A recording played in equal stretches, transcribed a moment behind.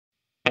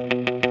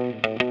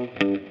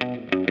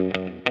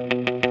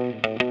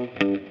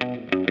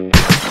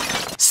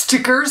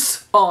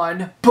Stickers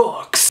on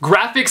books.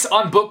 Graphics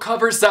on book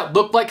covers that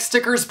look like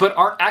stickers but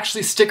aren't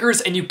actually stickers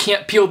and you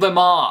can't peel them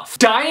off.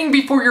 Dying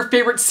before your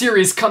favorite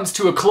series comes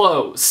to a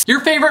close. Your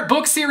favorite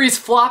book series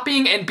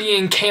flopping and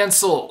being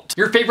cancelled.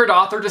 Your favorite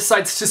author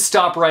decides to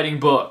stop writing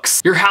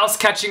books. Your house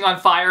catching on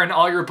fire and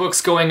all your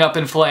books going up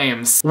in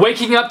flames.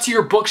 Waking up to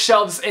your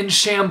bookshelves in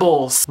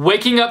shambles.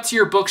 Waking up to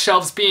your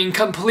bookshelves being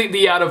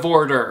completely out of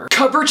order.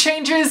 Cover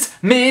changes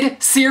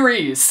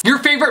mid-series. Your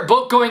favorite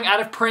book going out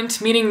of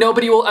print, meaning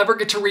nobody will ever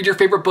get to read your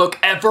favorite book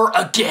ever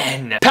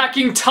again.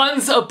 Packing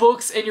tons of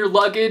books in your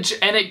luggage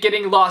and it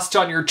getting lost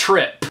on your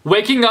trip.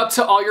 Waking up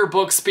to all your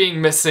books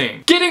being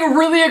missing. Getting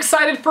really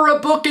excited for a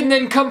book and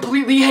then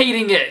completely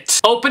hating it.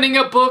 Opening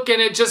a book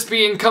and it just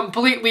being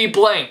completely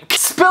blank.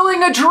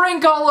 Spilling a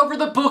drink all over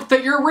the book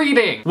that you're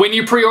reading. When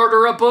you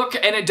pre-order a book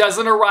and it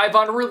doesn't arrive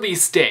on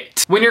release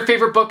date. When your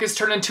favorite book is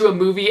turned into a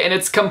movie and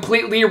it's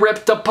completely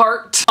ripped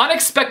apart.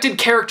 Unexpected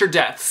character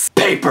deaths.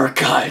 Paper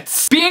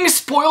cuts. Being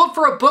spoiled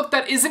for a book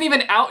that isn't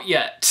even out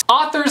yet.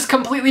 Authors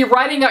completely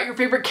writing out your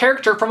favorite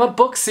character from a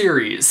book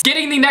series.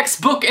 Getting the next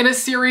book in a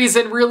series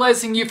and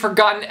realizing you've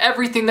forgotten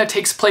everything that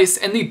takes place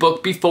in the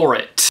book before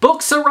it.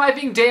 Books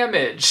arriving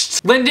damaged.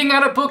 Lending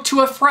out a book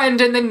to a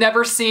friend and then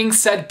never seeing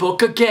said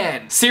book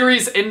again.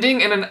 Series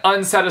ending in an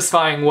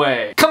unsatisfying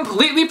way.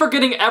 Completely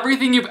forgetting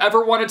everything you've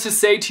ever wanted to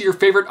say to your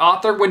favorite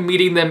author when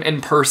meeting them in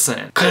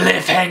person.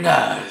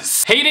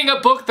 Cliffhangers. Hating a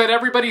book that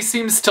everybody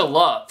seems to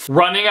love.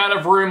 Running out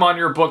of room on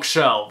your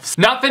bookshelves.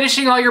 Not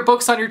finishing all your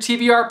books on your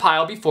TBR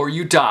pile before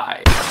you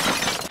die.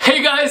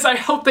 Hey guys, I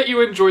hope that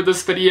you enjoyed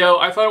this video.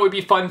 I thought it would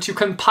be fun to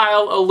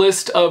compile a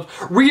list of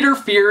reader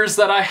fears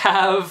that I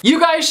have.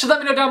 You guys should let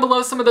me know down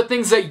below some of the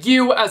things that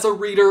you as a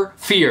reader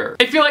fear.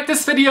 If you like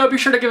this video, be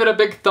sure to give it a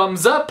big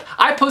thumbs up.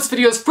 I post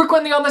videos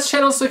frequently on this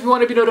channel, so if you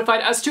want to be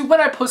notified as to when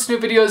I post new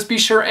videos, be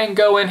sure and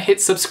go and hit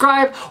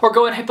subscribe or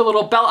go and hit the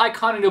little bell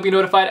icon and you'll be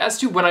notified as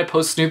to when I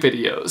post new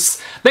videos.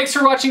 Thanks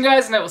for watching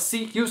guys, and I will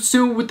see you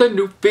soon with a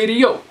new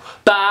video.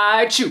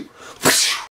 Bye, chew.